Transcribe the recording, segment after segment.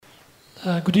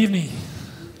Good evening.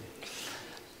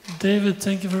 David,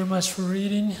 thank you very much for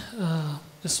reading.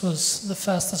 This was the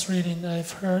fastest reading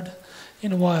I've heard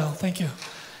in a while. Thank you.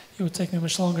 It would take me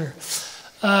much longer.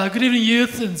 Good evening,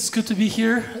 youth. It's good to be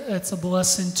here. It's a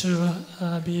blessing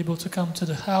to be able to come to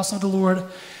the house of the Lord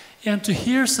and to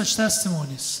hear such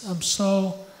testimonies. I'm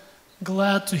so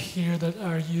glad to hear that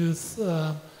our youth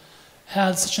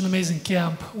had such an amazing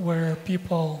camp where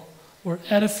people were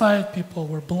edified, people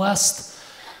were blessed.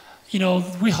 You know,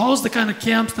 we host the kind of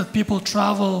camps that people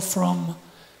travel from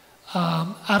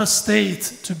out of state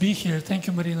to be here. Thank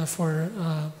you, Marina, for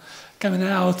coming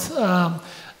out.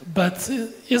 But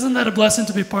isn't that a blessing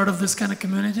to be part of this kind of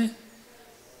community?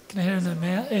 Can I hear an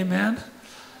amen? Amen.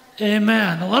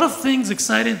 Amen. A lot of things,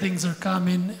 exciting things are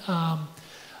coming, are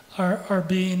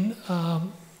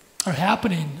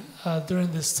happening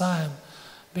during this time,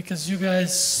 because you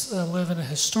guys live in a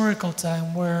historical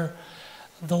time where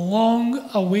the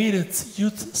long-awaited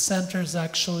youth center is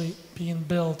actually being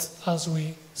built as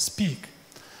we speak.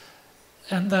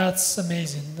 And that's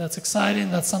amazing. That's exciting.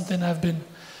 That's something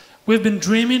we've been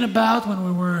dreaming about when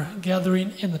we were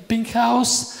gathering in the Pink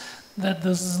House. That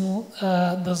does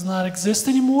not exist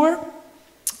anymore.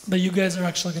 But you guys are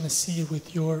actually going to see it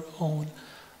with your own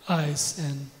eyes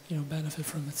and benefit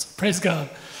from it. So praise God.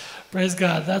 Praise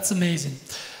God. That's amazing.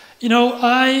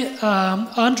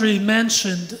 Andre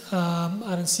mentioned, I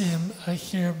didn't see him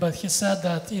here, but he said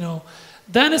that,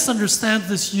 Denis understands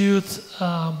this youth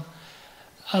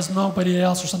as nobody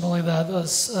else or something like that,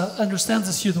 understands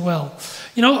this youth well.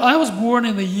 I was born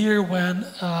in the year when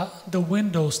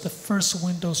the first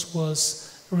Windows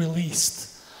was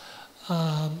released.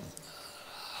 I'm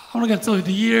not going to tell you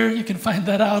the year, you can find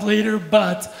that out later,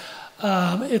 but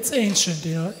it's ancient,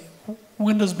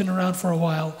 Windows has been around for a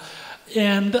while.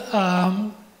 And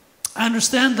I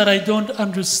understand that I don't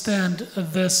understand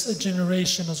this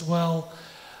generation as well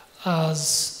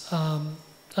as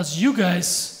you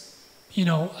guys,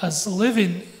 as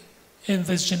living in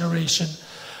this generation.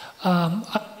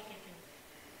 I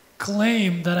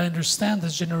claim that I understand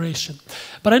this generation.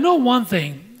 But I know one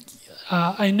thing.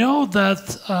 I know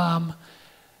that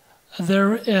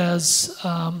there is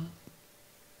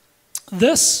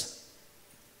this,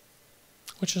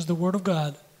 which is the Word of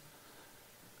God,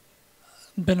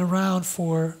 been around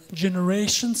for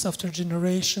generations after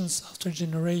generations after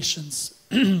generations.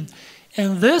 And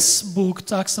this book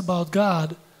talks about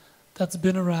God that's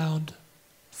been around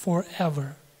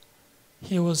forever.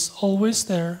 He was always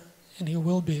there and he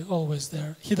will be always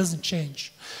there. He doesn't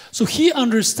change. So he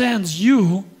understands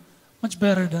you much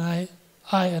better than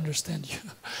I understand you.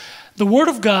 The Word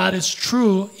of God is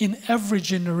true in every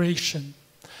generation.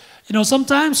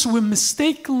 Sometimes we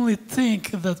mistakenly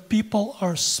think that people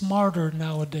are smarter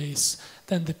nowadays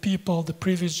than the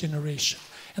previous generation.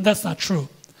 And that's not true.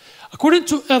 According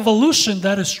to evolution,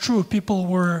 that is true. People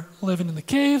were living in the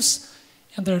caves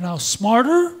and they're now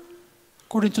smarter.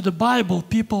 According to the Bible,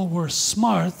 people were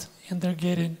smart and they're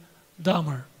getting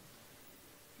dumber.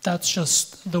 That's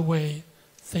just the way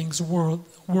things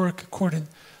work according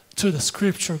to the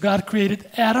Scripture. God created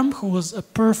Adam, who was a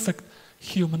perfect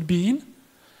human being.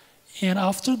 And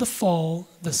after the fall,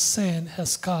 the sin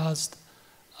has caused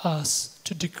us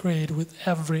to degrade with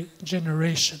every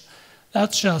generation.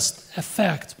 That's just a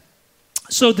fact.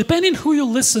 So depending who you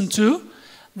listen to,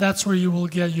 that's where you will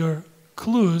get your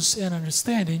clues and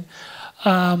understanding.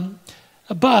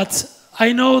 But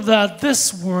I know that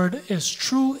this word is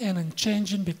true and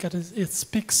unchanging because it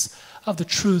speaks of the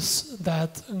truths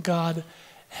that God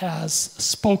has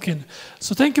spoken.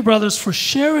 So thank you, brothers, for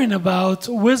sharing about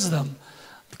wisdom.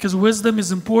 Because wisdom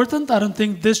is important. I don't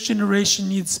think this generation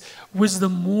needs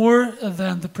wisdom more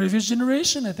than the previous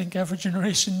generation. I think every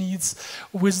generation needs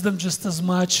wisdom just as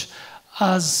much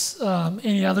as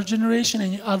any other generation,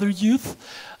 any other youth.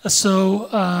 So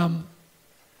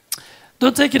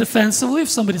don't take it offensively if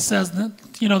somebody says that,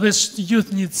 this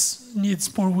youth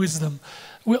needs more wisdom.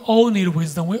 We all need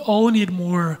wisdom. We all need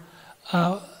more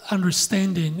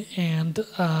understanding. And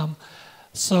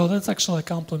so that's actually a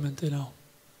compliment,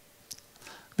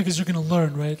 Because you're going to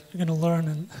learn, right? You're going to learn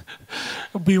and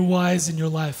be wise in your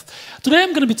life. Today I'm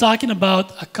going to be talking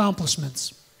about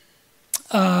accomplishments.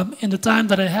 In the time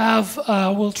that I have,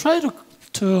 we'll try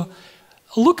to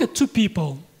look at two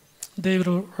people. David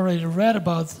already read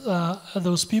about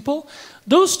those people.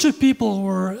 Those two people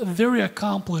were very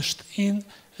accomplished in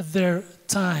their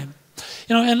time.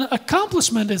 And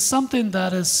accomplishment is something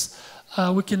that is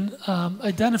we can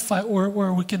identify or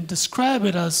where we can describe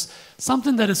it as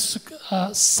something that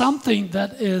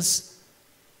is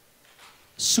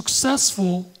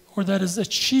successful or that is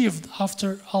achieved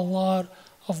after a lot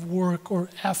of work or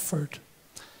effort.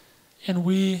 and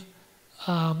we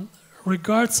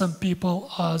regard some people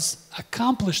as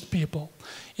accomplished people.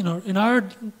 You know, in our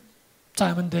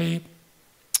time and day,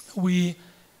 we,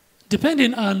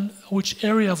 depending on which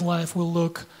area of life we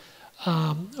look,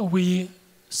 we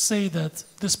say that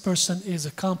this person is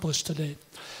accomplished today.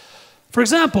 For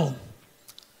example,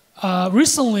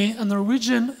 recently a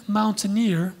Norwegian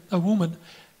mountaineer, a woman,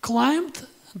 climbed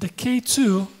the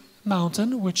K2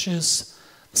 mountain, which is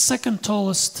the second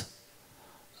tallest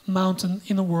mountain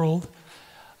in the world.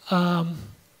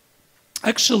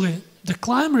 Actually, the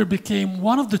climber became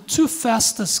one of the 2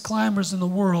 fastest climbers in the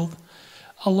world,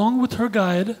 along with her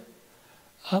guide,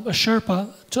 a Sherpa,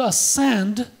 to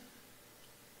ascend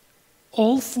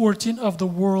all 14 of the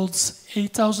world's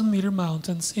 8,000-meter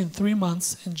mountains in 3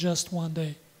 months in just 1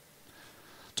 day.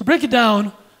 To break it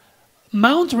down,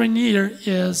 Mount Rainier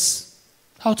is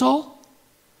how tall?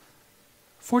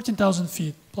 14,000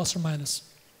 feet, plus or minus.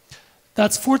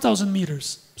 That's 4,000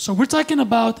 meters. So we're talking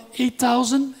about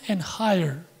 8,000 and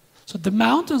higher. So the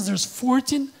mountains, there's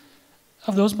 14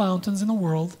 of those mountains in the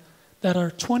world that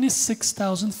are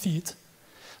 26,000 feet.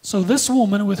 So this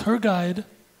woman with her guide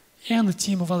and the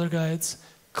team of other guides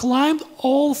climbed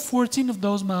all 14 of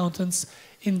those mountains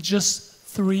in just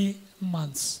 3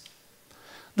 months.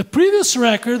 The previous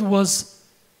record was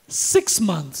 6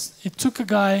 months. It took a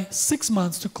guy 6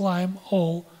 months to climb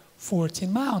all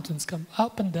 14 mountains. Come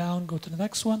up and down, go to the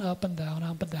next one, up and down,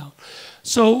 up and down.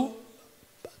 So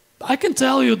I can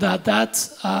tell you that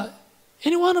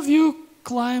any one of you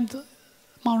climbed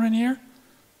Mount Rainier?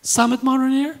 Summit Mount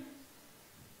Rainier?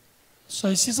 So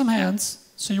I see some hands.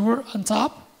 So you were on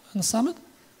top, on the summit?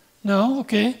 No?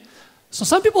 Okay. So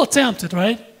some people attempted,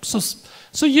 right?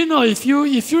 So you know, if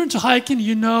you're into hiking,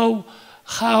 you know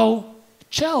how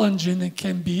challenging it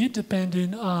can be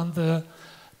depending on the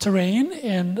terrain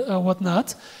and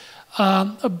whatnot.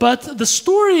 But the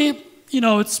story, you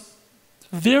know, it's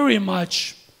very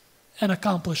much an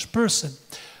accomplished person.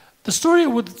 The story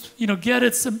would, you know, get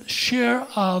its share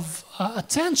of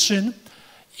attention,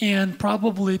 and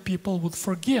probably people would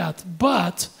forget.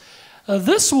 But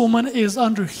this woman is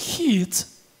under heat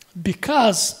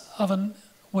because of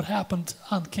what happened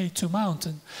on K2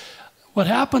 mountain. What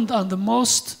happened on the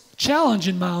most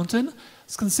challenging mountain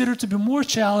is considered to be more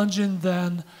challenging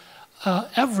than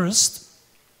Everest,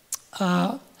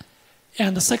 and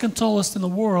the second tallest in the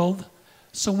world.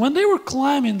 So when they were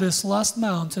climbing this last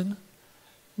mountain,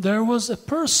 there was a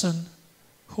person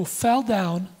who fell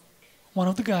down, one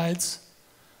of the guides,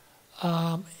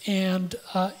 and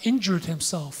injured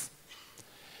himself.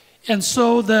 And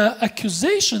so the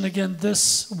accusation against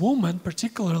this woman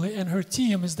particularly and her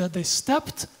team is that they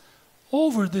stepped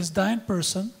over this dying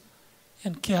person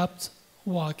and kept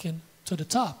walking to the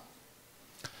top.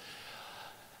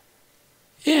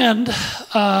 And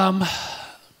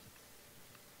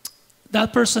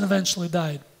that person eventually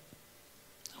died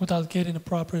without getting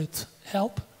appropriate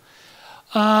help.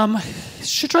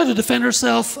 She tried to defend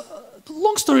herself.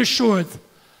 Long story short,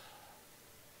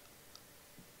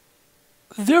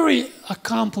 very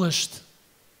accomplished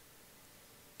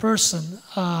person,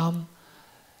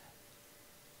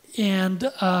 and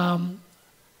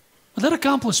that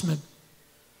accomplishment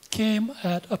came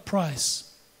at a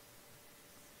price,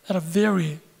 at a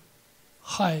very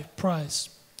high price.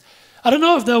 I don't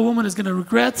know if that woman is going to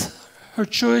regret her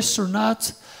choice or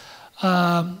not,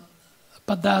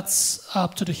 but that's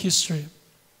up to the history.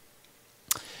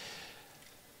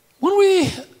 When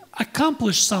we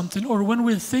accomplish something, or when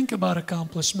we think about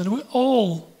accomplishment, we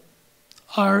all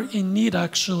are in need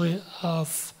actually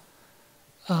of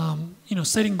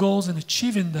setting goals and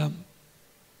achieving them.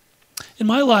 In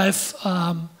my life,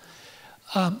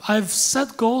 I've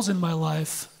set goals in my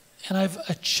life and I've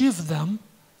achieved them,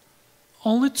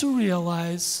 only to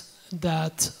realize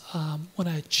that when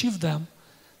I achieve them,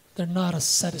 they're not as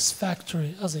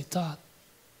satisfactory as I thought.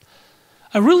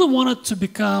 I really wanted to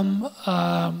become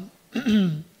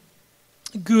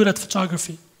good at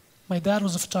photography. My dad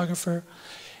was a photographer,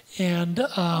 and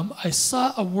I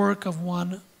saw a work of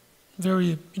one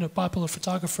very popular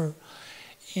photographer,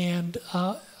 and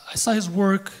I saw his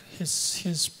work,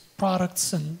 his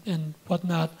products and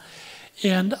whatnot,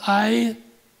 and I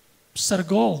set a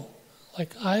goal.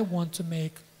 Like, I want to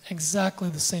make exactly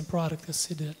the same product as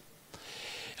he did.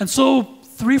 And so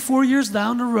 3-4 years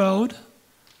down the road,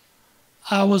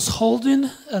 I was holding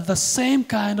the same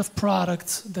kind of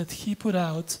product that he put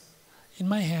out in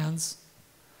my hands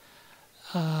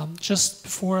just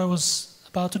before I was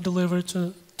about to deliver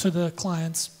to the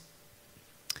clients.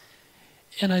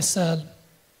 And I said,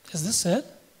 is this it?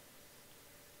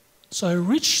 So I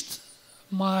reached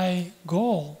my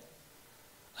goal.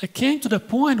 I came to the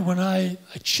point when I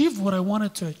achieved what I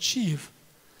wanted to achieve,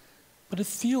 but it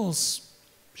feels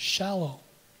shallow.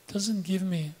 It doesn't give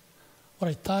me what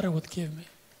I thought it would give me.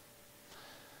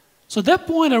 So at that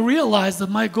point, I realized that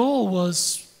my goal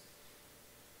was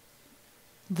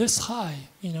this high,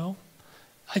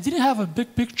 I didn't have a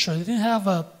big picture. I didn't have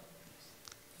a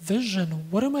vision.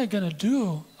 What am I going to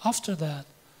do after that?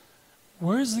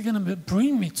 Where is it going to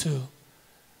bring me to?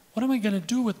 What am I going to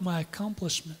do with my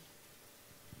accomplishment?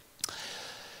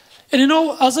 And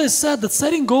as I said, that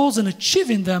setting goals and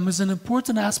achieving them is an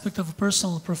important aspect of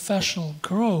personal and professional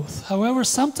growth. However,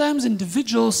 sometimes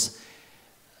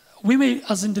we may,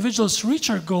 as individuals, reach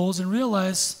our goals and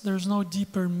realize there's no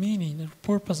deeper meaning and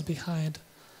purpose behind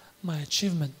my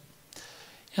achievement.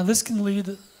 And this can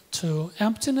lead to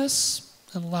emptiness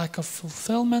and lack of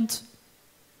fulfillment.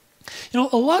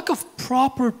 A lack of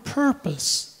proper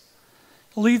purpose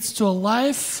leads to a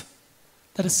life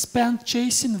that is spent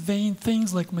chasing vain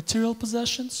things like material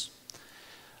possessions,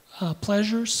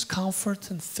 pleasures,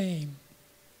 comfort, and fame.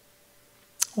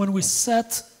 When we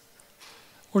set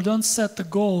or don't set the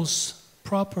goals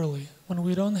properly, when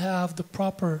we don't have the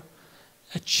proper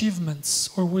achievements,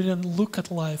 or we don't look at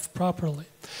life properly.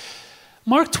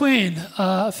 Mark Twain,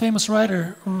 a famous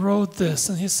writer, wrote this,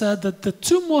 and he said that the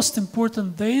two most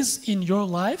important days in your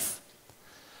life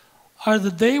are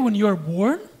the day when you are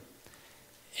born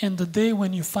and the day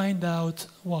when you find out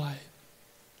why.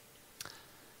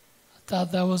 I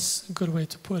thought that was a good way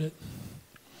to put it.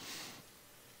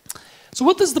 So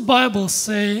what does the Bible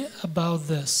say about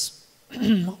this?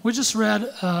 We just read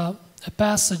a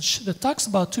passage that talks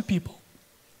about two people.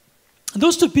 And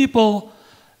those two people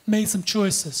made some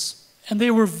choices, and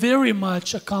they were very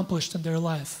much accomplished in their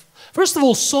life. First of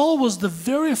all, Saul was the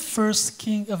very first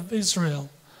king of Israel.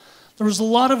 There was a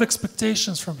lot of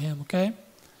expectations from him, okay?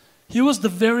 He was the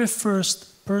very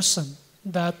first person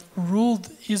that ruled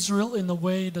Israel in a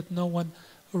way that no one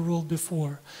ruled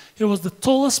before. He was the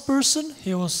tallest person,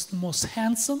 he was the most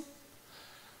handsome,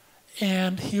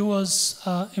 and he was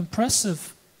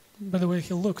impressive by the way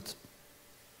he looked.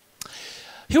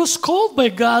 He was called by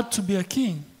God to be a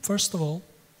king, first of all,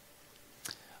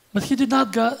 but he did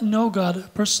not know God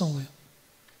personally.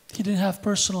 He didn't have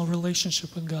personal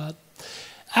relationship with God.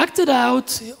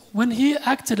 When he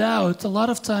acted out, a lot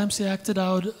of times he acted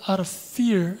out of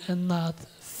fear and not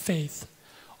faith,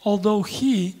 although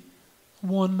he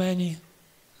won many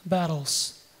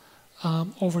battles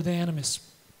over the enemies.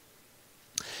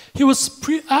 He was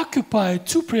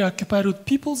too preoccupied with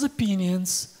people's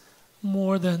opinions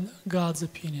more than God's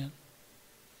opinion.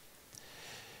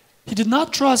 He did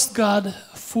not trust God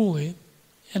fully,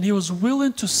 and he was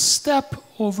willing to step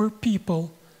over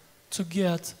people to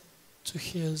get to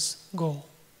his goal.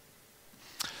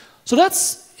 So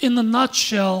that's, in a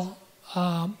nutshell,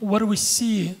 where we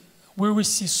see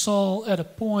Saul at a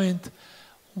point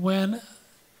when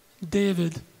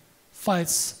David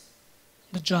fights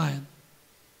the giant.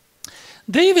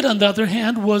 David, on the other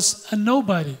hand, was a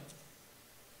nobody.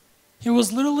 He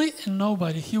was literally a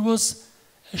nobody. He was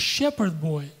a shepherd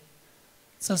boy.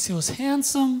 It says he was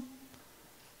handsome,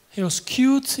 he was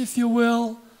cute, if you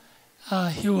will,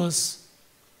 he was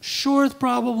short,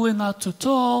 probably not too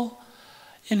tall,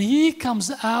 and he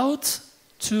comes out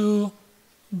to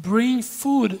bring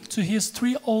food to his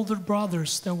 3 older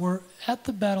brothers that were at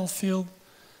the battlefield,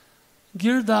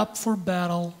 geared up for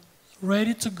battle,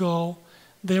 ready to go.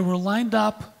 They were lined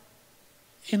up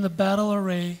in the battle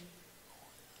array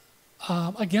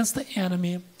against the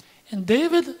enemy, and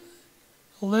David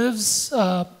puts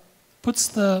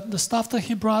the stuff that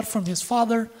he brought from his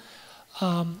father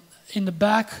in the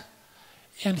back,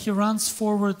 and he runs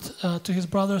forward to his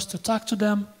brothers to talk to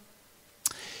them,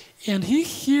 and he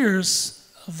hears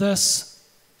this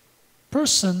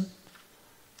person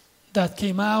that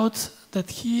came out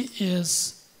that he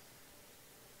is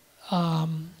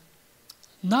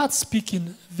not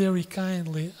speaking very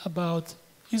kindly about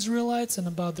Israelites and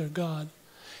about their God.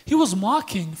 He was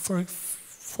mocking, for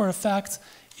a fact,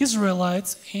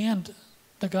 Israelites and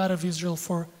the God of Israel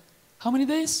for how many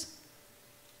days?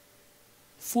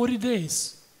 40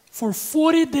 days. For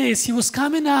 40 days he was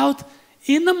coming out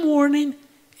in the morning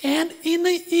and in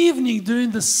the evening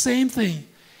doing the same thing.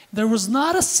 There was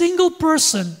not a single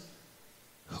person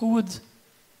who would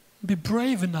be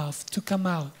brave enough to come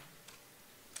out.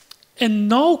 And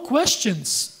no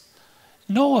questions,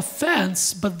 no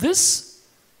offense, but this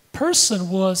person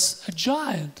was a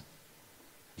giant.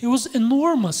 He was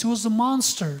enormous. He was a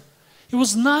monster. He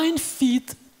was 9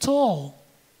 feet tall.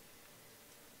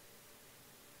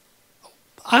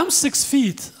 I'm 6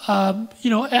 feet.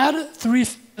 Add 3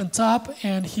 feet on top,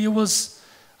 and he was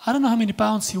I don't know how many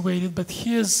pounds he weighed, but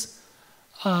his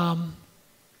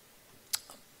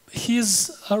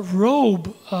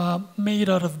robe made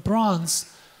out of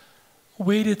bronze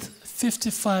weighed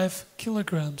 55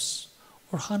 kilograms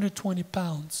or 120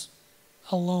 pounds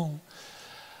alone.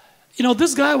 You know,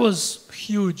 this guy was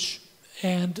huge,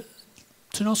 and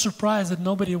to no surprise that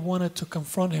nobody wanted to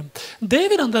confront him.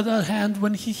 David, on the other hand,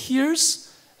 when he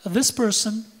hears this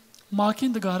person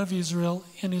mocking the God of Israel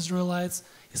and Israelites,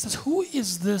 he says, who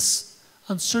is this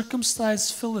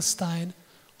uncircumcised Philistine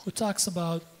who talks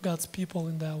about God's people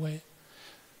in that way?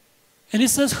 And he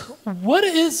says, what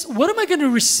am I going to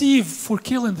receive for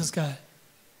killing this guy?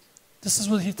 This is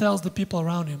what he tells the people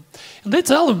around him. And they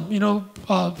tell him,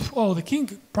 the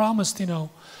king promised,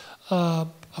 a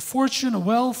fortune, a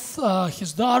wealth,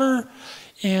 his daughter,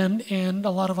 and a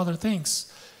lot of other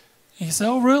things. And he said,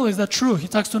 oh, really? Is that true? He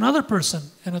talks to another person,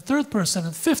 and a third person,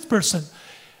 and a fifth person,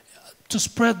 to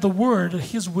spread the word that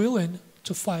he's willing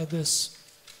to fight this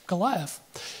Goliath.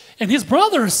 And his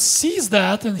brother sees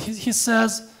that, and he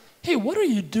says, hey, what are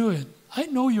you doing? I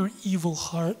know your evil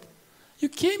heart. You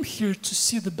came here to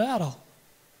see the battle.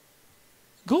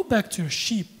 Go back to your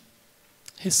sheep.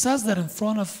 He says that in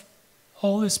front of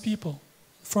all these people,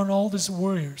 in front of all these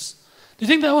warriors. Do you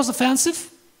think that was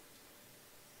offensive?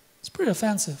 It's pretty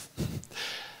offensive.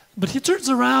 But he turns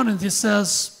around and he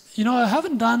says, I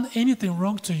haven't done anything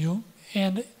wrong to you,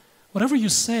 and whatever you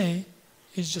say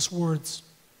is just words.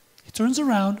 He turns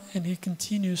around and he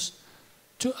continues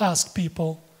to ask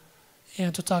people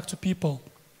and to talk to people.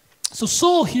 So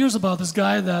Saul hears about this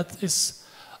guy that is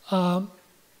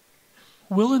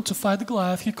willing to fight the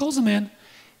Goliath. He calls him in,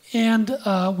 and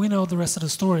we know the rest of the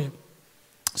story.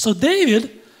 So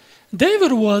David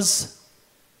was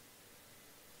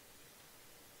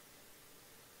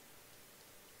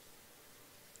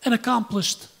an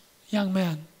accomplished young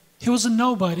man. He was a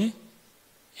nobody,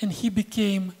 and he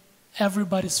became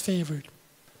everybody's favorite.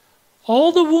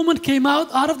 All the women came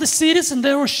out of the cities, and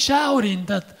they were shouting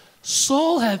that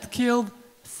Saul had killed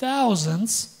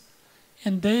thousands,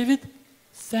 and David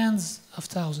tens of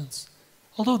thousands.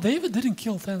 Although David didn't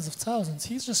kill tens of thousands,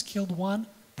 he just killed one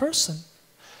person.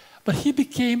 But he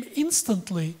became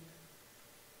instantly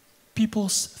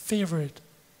people's favorite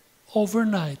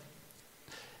overnight.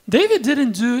 David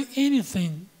didn't do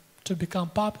anything to become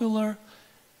popular.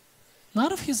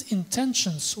 None of his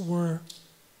intentions were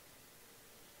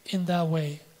in that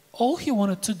way. All he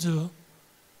wanted to do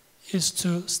is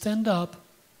to stand up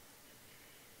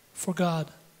for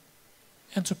God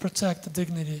and to protect the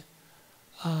dignity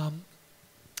and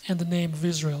the name of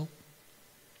Israel.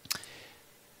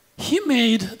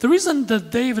 The reason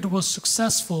that David was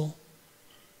successful,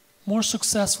 more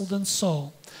successful than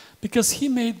Saul, because he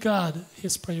made God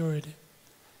his priority.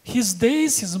 His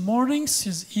days, his mornings,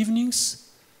 his evenings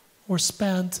were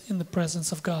spent in the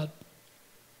presence of God.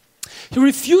 He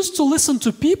refused to listen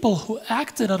to people who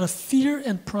acted out of fear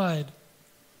and pride.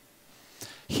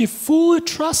 He fully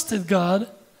trusted God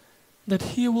that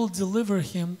He will deliver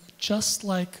him just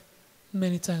like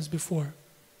many times before.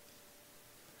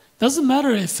 Doesn't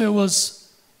matter if it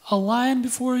was a lion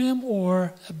before him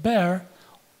or a bear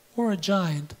or a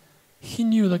giant. He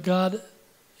knew that God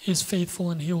is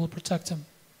faithful and He will protect him.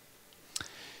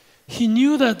 He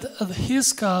knew that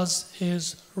his cause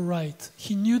is right.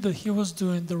 He knew that he was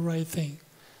doing the right thing.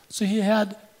 So he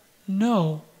had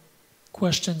no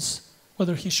questions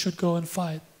whether he should go and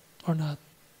fight or not.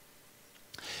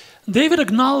 David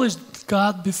acknowledged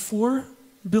God before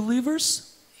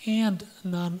believers and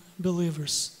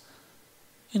non-believers.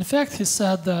 In fact, he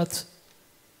said that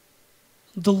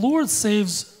the Lord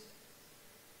saves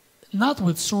not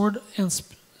with sword and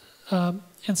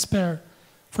spear,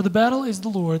 for the battle is the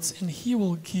Lord's, and He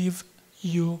will give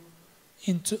you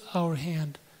into our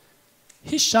hand.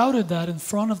 He shouted that in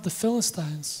front of the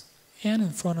Philistines and in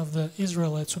front of the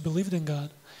Israelites who believed in God,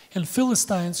 and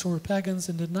Philistines who were pagans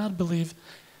and did not believe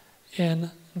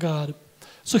in God.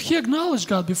 So he acknowledged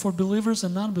God before believers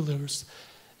and non-believers.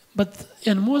 But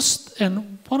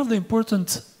one of the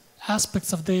important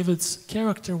aspects of David's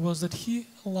character was that he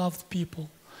loved people.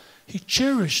 He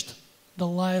cherished the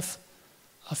life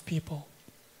of people.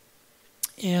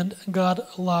 And God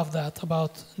loved that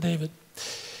about David.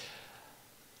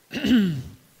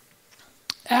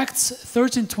 Acts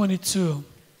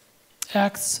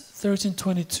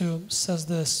 13:22 says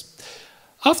this: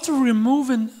 after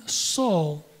removing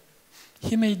Saul,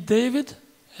 He made David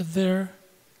their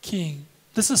king.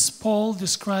 This is Paul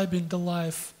describing the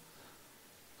life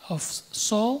of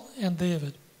Saul and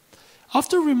David.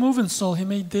 After removing Saul, He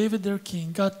made David their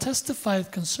king. God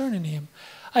testified concerning him,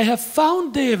 I have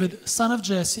found David, son of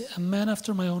Jesse, a man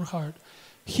after my own heart,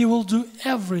 He will do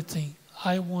everything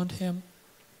I want him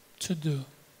to do.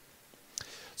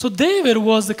 So David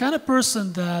was the kind of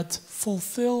person that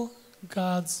fulfilled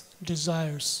God's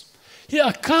desires. He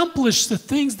accomplished the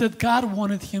things that God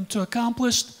wanted him to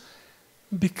accomplish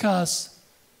because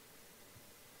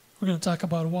we're going to talk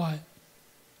about why.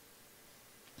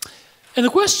 And the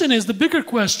question is, the bigger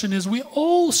question is, we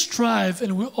all strive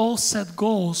and we all set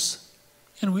goals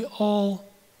and we all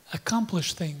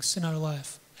accomplish things in our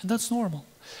life. And that's normal.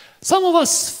 Some of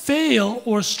us fail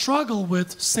or struggle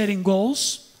with setting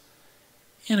goals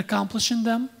and accomplishing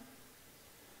them.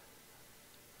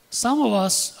 Some of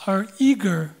us are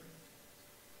eager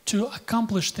to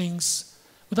accomplish things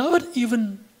without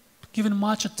even giving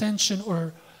much attention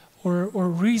or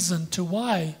reason to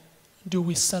why do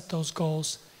we set those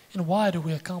goals and why do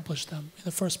we accomplish them in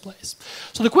the first place.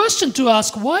 So the question to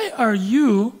ask, why are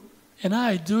you and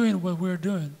I doing what we're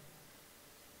doing?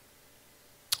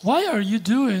 Why are you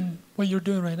doing what you're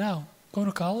doing right now? Going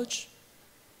to college?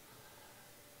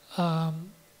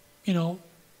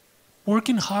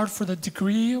 Working hard for the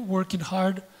degree, working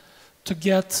hard to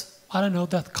get,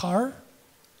 that car,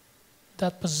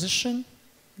 that position,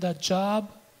 that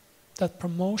job, that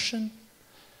promotion.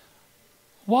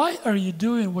 Why are you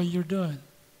doing what you're doing?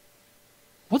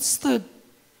 What's the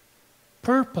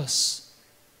purpose,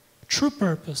 true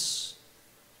purpose,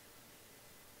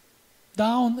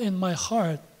 down in my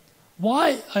heart?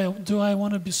 Why do I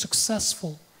want to be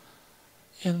successful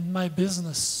in my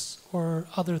business or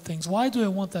other things? Why do I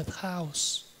want that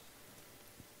house?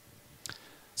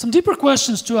 Some deeper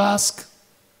questions to ask.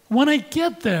 When I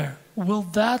get there, will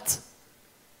that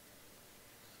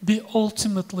be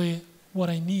ultimately what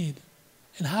I need?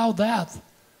 And how that,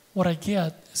 what I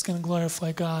get, is going to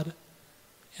glorify God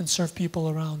and serve people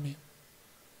around me?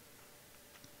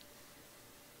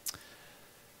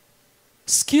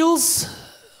 Skills,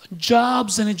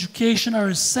 jobs, and education are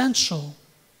essential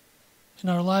in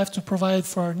our life to provide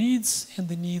for our needs and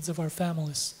the needs of our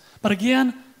families. But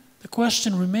again, the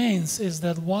question remains is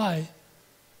that why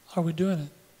are we doing it?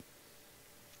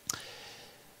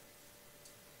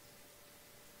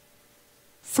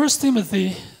 2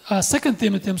 Timothy, this is going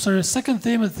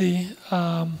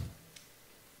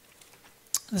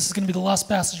to be the last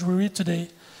passage we read today.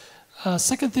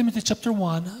 2 Timothy chapter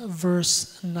 1,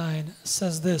 verse 9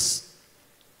 says this: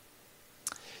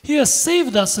 He has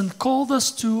saved us and called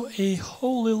us to a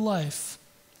holy life,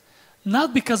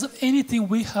 not because of anything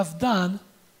we have done,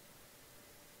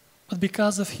 but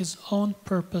because of His own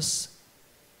purpose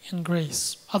and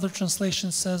grace. Other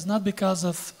translation says, not because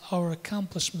of our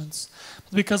accomplishments,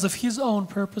 but because of His own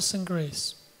purpose and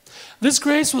grace. This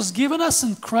grace was given us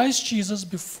in Christ Jesus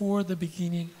before the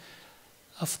beginning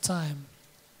of time.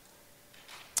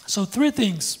 So 3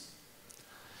 things.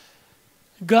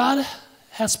 God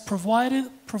has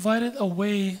provided a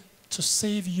way to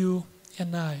save you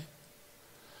and I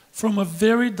from a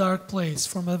very dark place,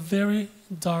 from a very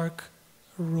dark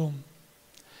room.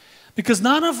 Because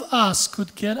none of us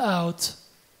could get out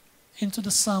into the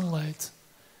sunlight,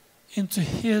 into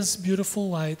His beautiful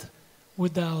light,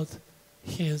 without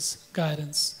His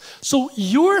guidance. So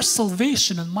your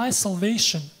salvation and my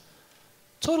salvation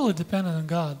totally dependent on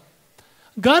God.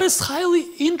 God is highly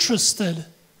interested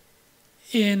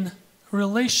in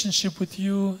relationship with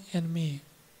you and me.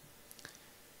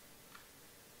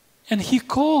 And He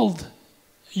called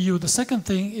you. The second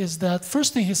thing is that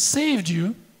first thing, He saved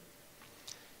you.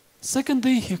 Second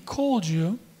thing, He called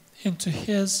you into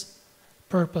His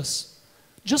purpose.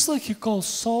 Just like He called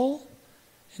Saul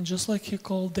and just like He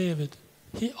called David,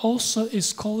 He also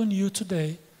is calling you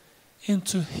today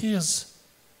into His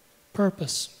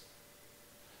purpose.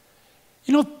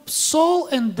 Saul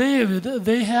and David,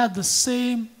 they had the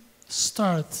same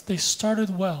start. They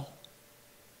started well.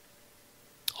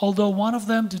 Although one of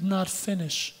them did not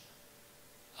finish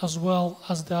as well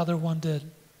as the other one did.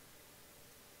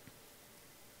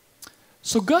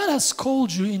 So God has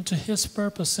called you into His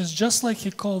purposes, just like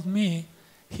He called me.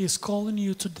 He is calling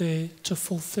you today to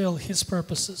fulfill His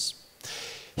purposes.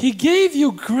 He gave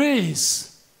you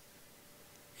grace,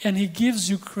 and He gives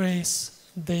you grace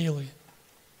daily.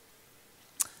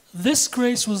 This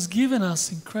grace was given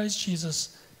us in Christ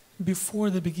Jesus before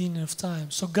the beginning of time.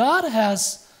 So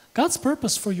God's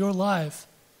purpose for your life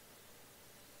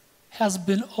has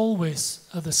been always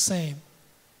the same.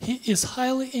 He is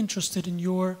highly interested in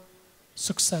your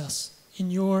success,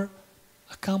 in your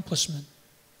accomplishment.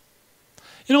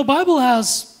 Bible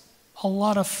has a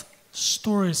lot of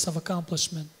stories of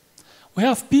accomplishment. We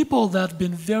have people that have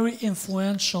been very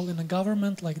influential in the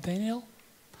government, like Daniel.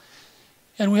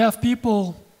 And we have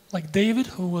people like David,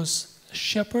 who was a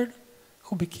shepherd,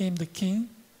 who became the king.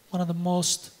 one of the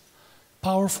most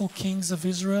powerful kings of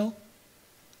Israel.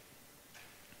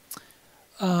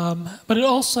 But it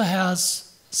also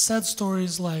has sad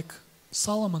stories like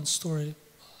Solomon's story.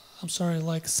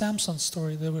 Like Samson's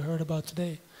story that we heard about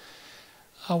today,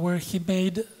 where he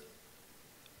made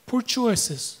poor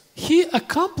choices. He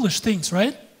accomplished things,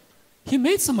 right? He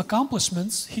made some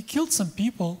accomplishments. He killed some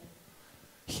people.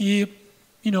 He,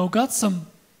 got some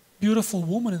beautiful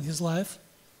woman in his life.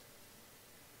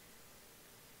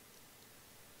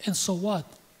 And so what?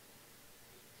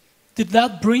 Did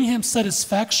that bring him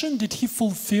satisfaction? Did he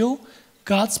fulfill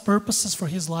God's purposes for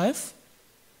his life?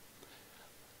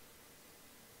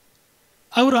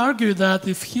 I would argue that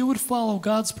if he would follow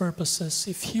God's purposes,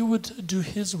 if he would do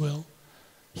his will,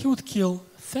 he would kill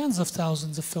tens of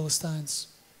thousands of Philistines.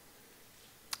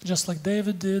 Just like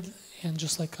David did, and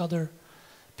just like other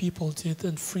people did,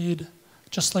 and freed,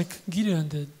 just like Gideon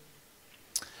did.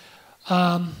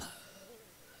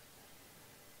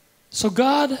 So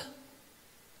God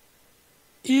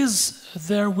is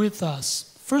there with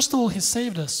us. First of all, he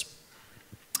saved us,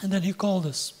 and then he called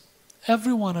us.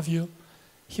 Every one of you,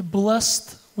 he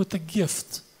blessed with a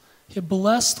gift. He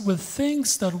blessed with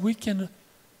things that we can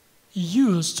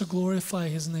use to glorify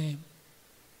his name.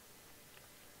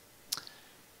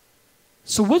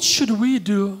 So what should we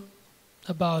do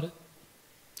about it?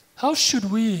 How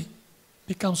should we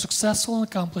become successful and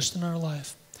accomplished in our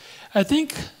life? I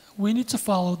think we need to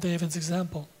follow David's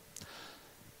example.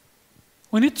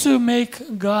 We need to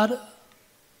make God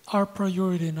our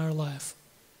priority in our life.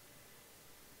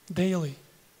 Daily.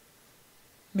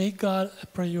 Make God a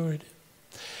priority.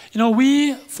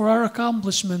 We, for our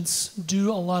accomplishments,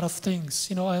 do a lot of things.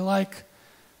 I like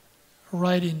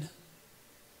riding,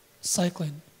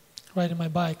 cycling, riding my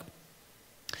bike.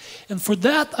 And for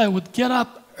that, I would get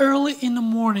up early in the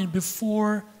morning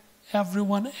before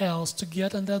everyone else to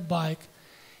get on that bike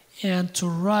and to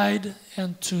ride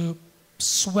and to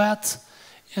sweat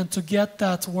and to get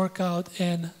that workout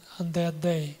in on that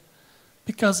day,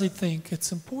 because I think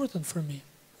it's important for me,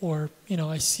 or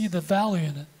I see the value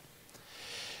in it.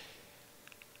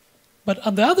 But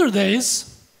on the other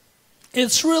days,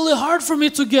 it's really hard for me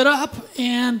to get up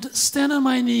and stand on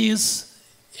my knees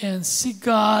and seek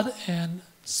God and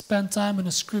spend time in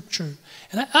the scripture.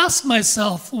 And I ask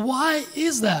myself, why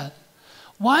is that?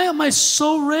 Why am I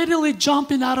so readily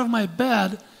jumping out of my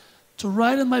bed to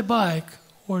ride on my bike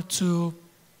or to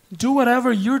do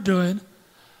whatever you're doing,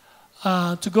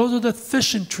 to go to that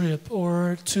fishing trip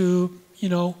or to,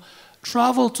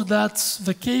 travel to that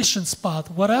vacation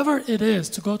spot, whatever it is,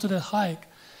 to go to that hike?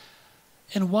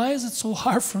 And why is it so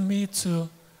hard for me to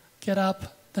get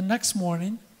up the next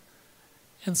morning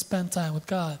and spend time with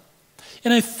God?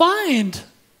 And I find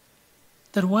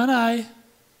that when I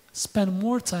spend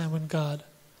more time with God,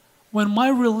 when my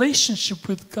relationship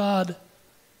with God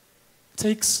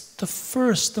takes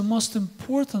the most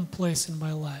important place in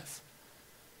my life,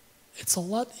 it's a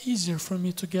lot easier for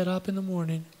me to get up in the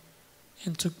morning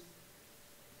and to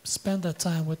spend that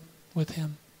time with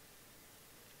Him.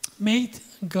 Make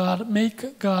God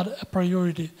a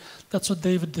priority. That's what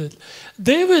David did.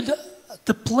 David,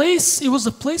 it was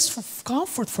a place of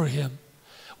comfort for him.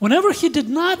 Whenever he did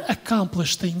not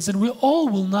accomplish things, and we all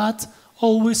will not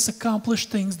always accomplish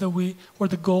things or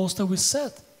the goals that we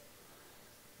set,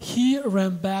 he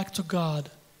ran back to God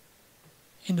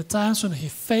in the times when he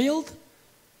failed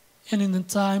and in the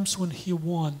times when he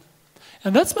won.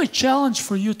 And that's my challenge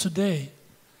for you today,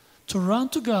 to run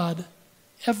to God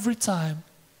every time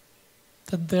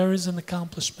that there is an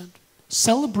accomplishment.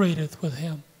 Celebrate it with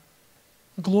Him.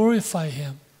 Glorify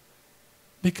Him,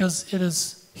 because it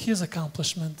is His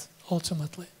accomplishment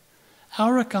ultimately.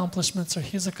 Our accomplishments are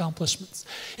His accomplishments.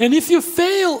 And if you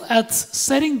fail at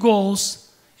setting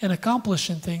goals and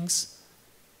accomplishing things,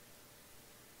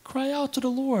 cry out to the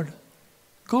Lord.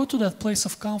 Go to that place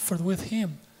of comfort with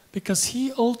Him, because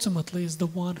He ultimately is the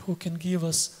one who can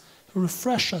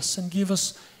refresh us and give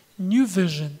us new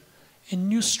vision and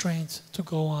new strength to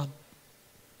go on.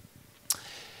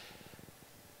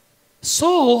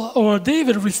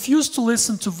 David refused to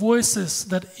listen to voices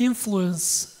that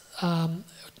influence.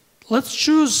 Let's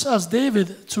choose as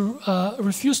David to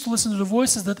refuse to listen to the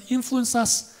voices that influence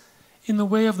us in the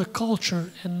way of the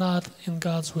culture and not in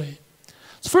God's way.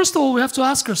 So first of all, we have to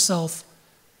ask ourselves,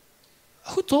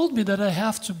 who told me that I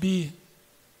have to be,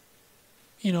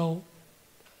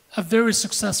 a very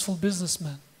successful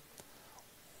businessman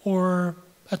or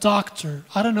a doctor?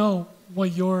 I don't know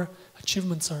what your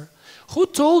achievements are. Who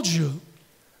told you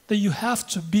that you have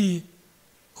to be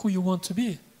who you want to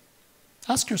be?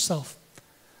 Ask yourself,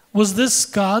 was this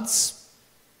God's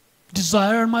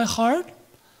desire in my heart?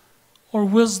 Or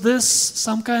was this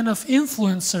some kind of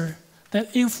influencer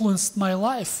that influenced my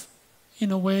life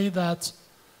in a way that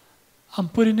I'm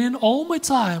putting in all my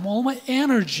time, all my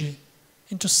energy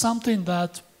into something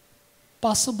that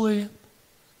possibly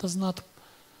does not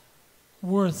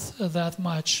worth that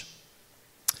much?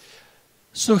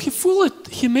 So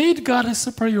he made God his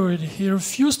priority. He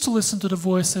refused to listen to the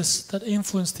voices that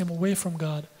influenced him away from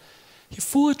God. He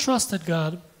fully trusted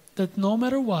God that no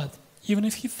matter what, even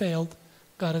if he failed,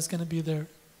 God is going to be there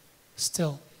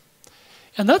still.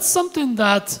 And that's something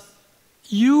that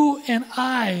you and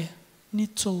I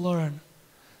need to learn.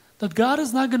 That God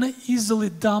is not going to easily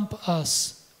dump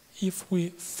us if we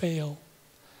fail.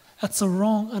 That's a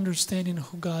wrong understanding of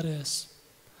who God is.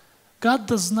 God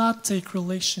does not take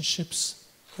relationships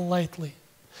lightly.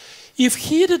 If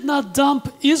he did not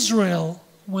dump Israel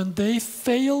when they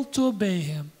failed to obey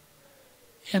him,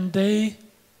 and they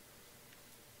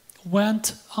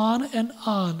went on and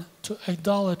on to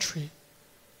idolatry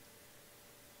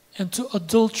and to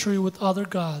adultery with other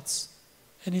gods,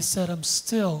 and he said, I'm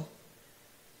still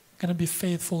going to be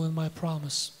faithful in my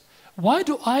promise. Why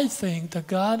do I think that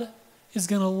God is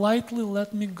going to lightly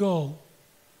let me go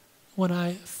when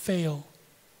I fail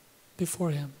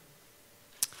before him?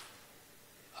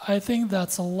 I think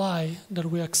that's a lie that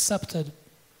we accepted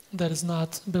that is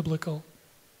not biblical.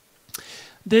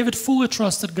 David fully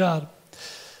trusted God.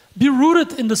 Be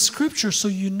rooted in the scripture so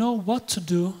you know what to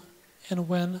do and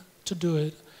when to do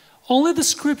it. Only the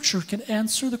scripture can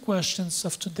answer the questions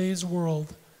of today's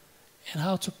world and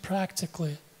how to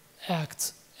practically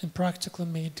act and practically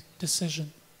make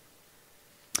decision.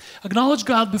 Acknowledge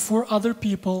God before other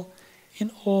people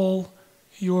in all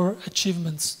your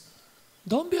achievements.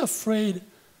 Don't be afraid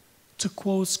to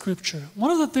quote scripture.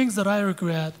 One of the things that I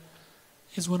regret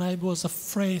is when I was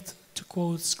afraid to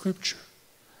quote scripture.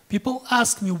 People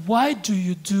ask me, why do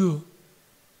you do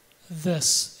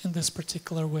this in this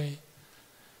particular way?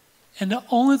 And the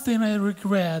only thing I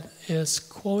regret is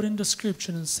quoting the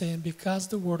scripture and saying, because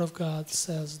the word of God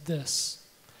says this.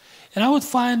 And I would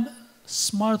find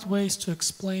smart ways to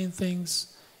explain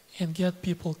things and get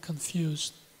people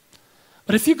confused.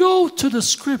 But if you go to the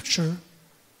scripture,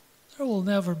 there will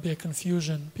never be a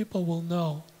confusion. People will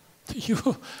know that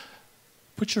you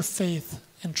put your faith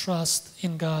and trust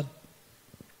in God.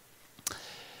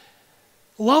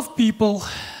 Love people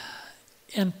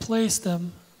and place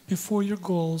them before your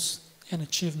goals and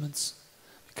achievements,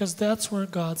 because that's where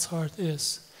God's heart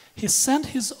is. He sent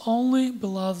his only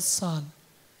beloved Son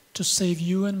to save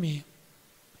you and me,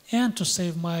 and to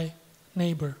save my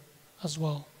neighbor as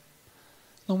well,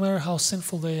 no matter how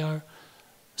sinful they are.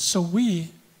 So we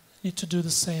need to do the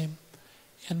same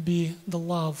and be the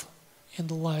love and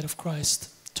the light of Christ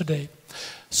today.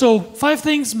 So 5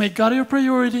 things: make God your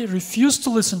priority, refuse to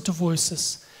listen to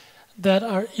voices that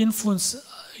are influence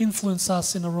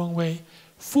us in the wrong way,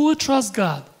 fully trust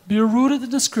God, be rooted in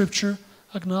the scripture,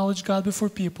 acknowledge God before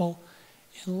people,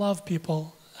 and love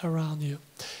people around you.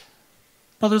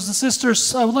 Brothers and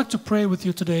sisters, I would like to pray with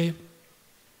you today.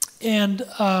 And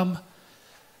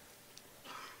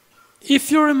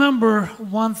if you remember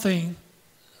one thing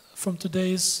from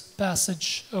today's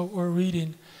passage or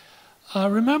reading,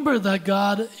 remember that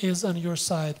God is on your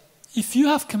side. If you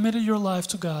have committed your life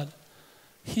to God,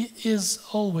 he is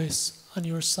always on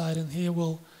your side, and he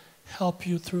will help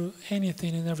you through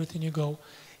anything and everything you go,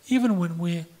 even when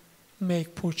we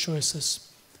make poor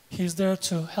choices. He's there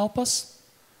to help us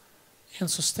and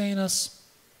sustain us.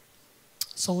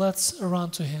 So let's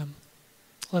run to him.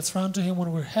 Let's run to him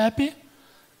when we're happy,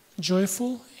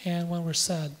 joyful, and when we're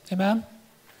sad. Amen?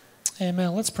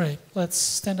 Amen. Let's pray. Let's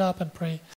stand up and pray.